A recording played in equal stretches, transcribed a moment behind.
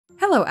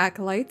Hello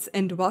acolytes,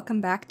 and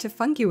welcome back to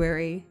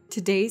Funguary.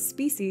 Today's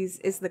species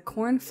is the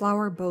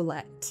Cornflower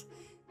Bolete.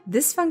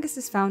 This fungus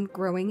is found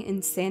growing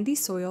in sandy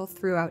soil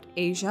throughout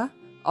Asia,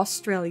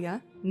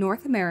 Australia,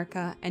 North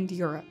America, and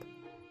Europe.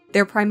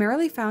 They're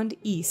primarily found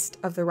east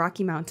of the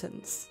Rocky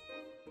Mountains.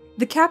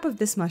 The cap of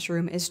this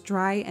mushroom is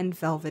dry and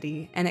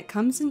velvety, and it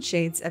comes in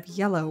shades of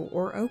yellow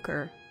or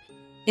ochre.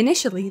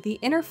 Initially, the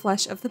inner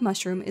flesh of the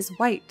mushroom is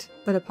white,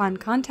 but upon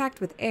contact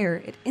with air,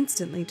 it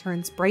instantly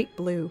turns bright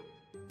blue.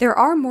 There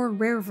are more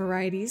rare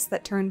varieties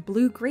that turn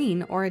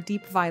blue-green or a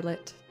deep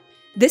violet.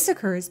 This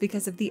occurs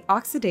because of the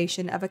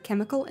oxidation of a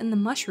chemical in the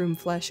mushroom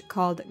flesh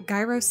called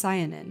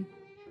gyrocyanin.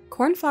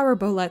 Cornflower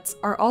boletes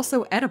are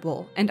also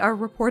edible and are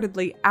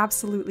reportedly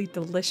absolutely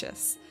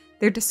delicious.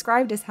 They're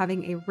described as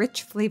having a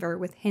rich flavor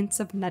with hints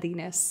of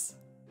nuttiness.